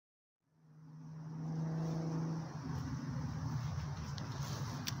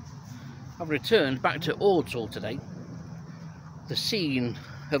I've returned back to Ordsall today, the scene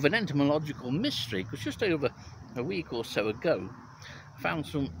of an entomological mystery, because just over a week or so ago I found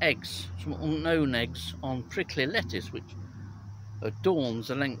some eggs, some unknown eggs on prickly lettuce which adorns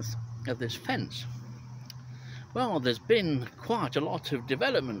the length of this fence. Well, there's been quite a lot of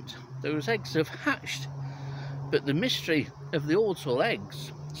development. Those eggs have hatched, but the mystery of the Ordsall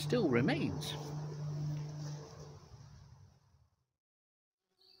eggs still remains.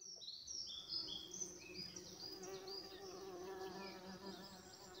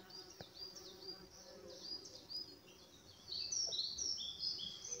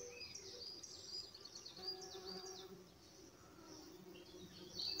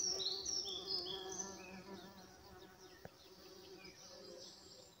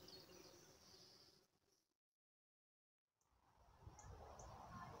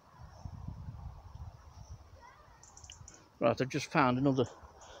 Right, I've just found another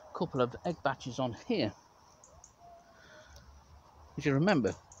couple of egg batches on here. As you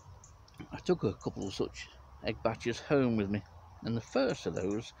remember, I took a couple of such egg batches home with me, and the first of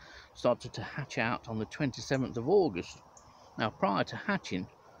those started to hatch out on the 27th of August. Now, prior to hatching,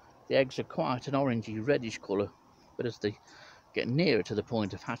 the eggs are quite an orangey reddish colour, but as they get nearer to the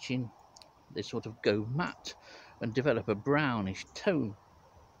point of hatching, they sort of go matte and develop a brownish tone.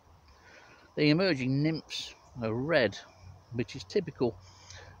 The emerging nymphs are red, which is typical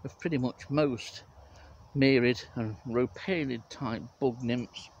of pretty much most myrid and rhopalid type bug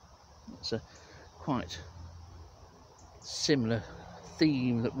nymphs. It's a quite similar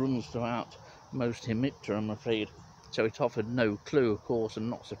theme that runs throughout most Hemiptera, I'm afraid, so it offered no clue, of course, and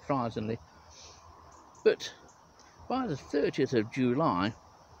not surprisingly. But by the 30th of July,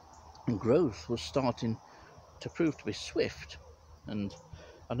 growth was starting to prove to be swift, and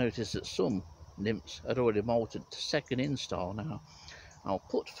I noticed that some nymphs had already molted to second instar. Now, I'll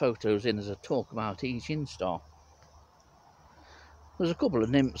put photos in as I talk about each instar. There's a couple of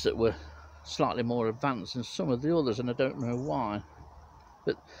nymphs that were slightly more advanced than some of the others, and I don't know why,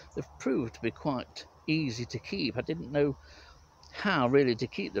 but they've proved to be quite easy to keep. I didn't know how really to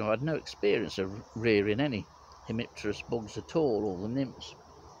keep them. I had no experience of rearing any Hemipterous bugs at all, or the nymphs,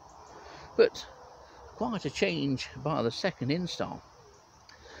 but quite a change by the second instar.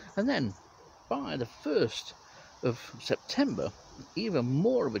 And then by the 1st of September, even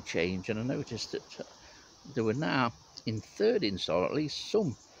more of a change, and I noticed that they were now in third instar. At least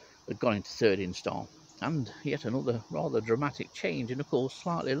some had gone into third instar, and yet another rather dramatic change, and of course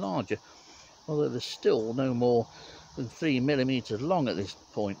slightly larger, although they're still no more than 3 millimeters long at this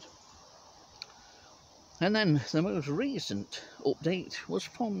point. And then the most recent update was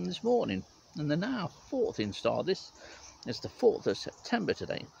from this morning, and they're now fourth instar. This is the 4th of September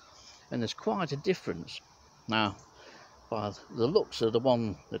today, and there's quite a difference. Now, by the looks of the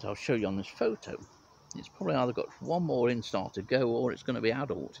one that I'll show you on this photo, it's probably either got one more instar to go, or it's going to be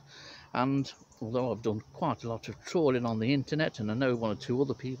adult. And although I've done quite a lot of trawling on the internet, and I know one or two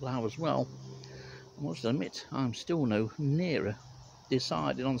other people have as well, I must admit I'm still no nearer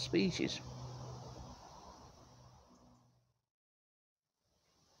decided on species.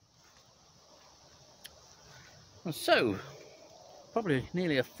 And so, probably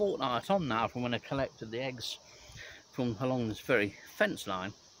nearly a fortnight on now from when I collected the eggs from along this very fence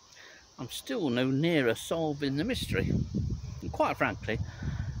line, I'm still no nearer solving the mystery. And quite frankly,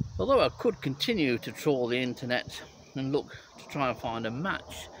 although I could continue to trawl the internet and look to try and find a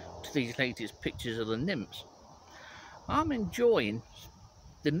match to these latest pictures of the nymphs, I'm enjoying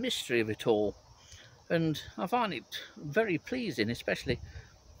the mystery of it all, and I find it very pleasing, especially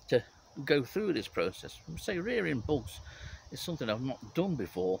to go through this process. Say, rearing bugs is something I've not done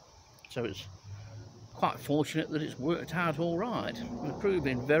before, so it's quite fortunate that it's worked out all right and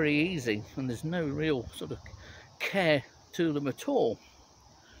proving very easy, and there's no real sort of care to them at all.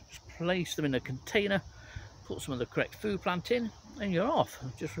 Just place them in a container, put some of the correct food plant in, and you're off.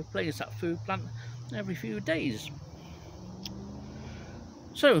 Just replace that food plant every few days.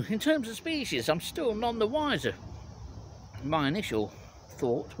 So in terms of species, I'm still none the wiser. My initial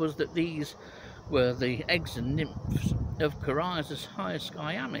thought was that these were the eggs and nymphs of Coryzus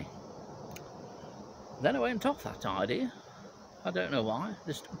hyoscyamus. Then I went off that idea. I don't know why,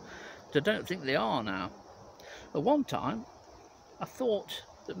 just I don't think they are now. At one time I thought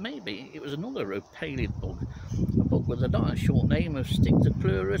that maybe it was another rhopalid bug, a bug with a nice short name of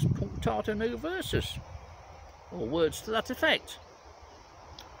Stictochlurus punctata noversus, or words to that effect.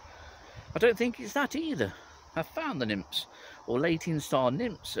 I don't think it's that either. I've found the nymphs, or late instar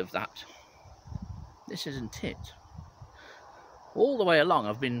nymphs of that. This isn't it. All the way along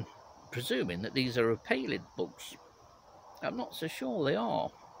I've been presuming that these are rhopalid bugs. I'm not so sure they are.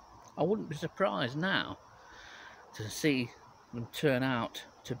 I wouldn't be surprised now to see them turn out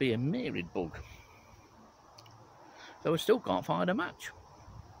to be a myriad bug. So we still can't find a match.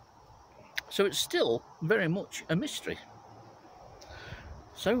 So it's still very much a mystery.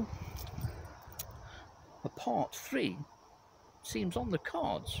 So a part 3 seems on the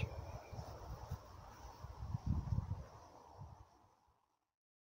cards.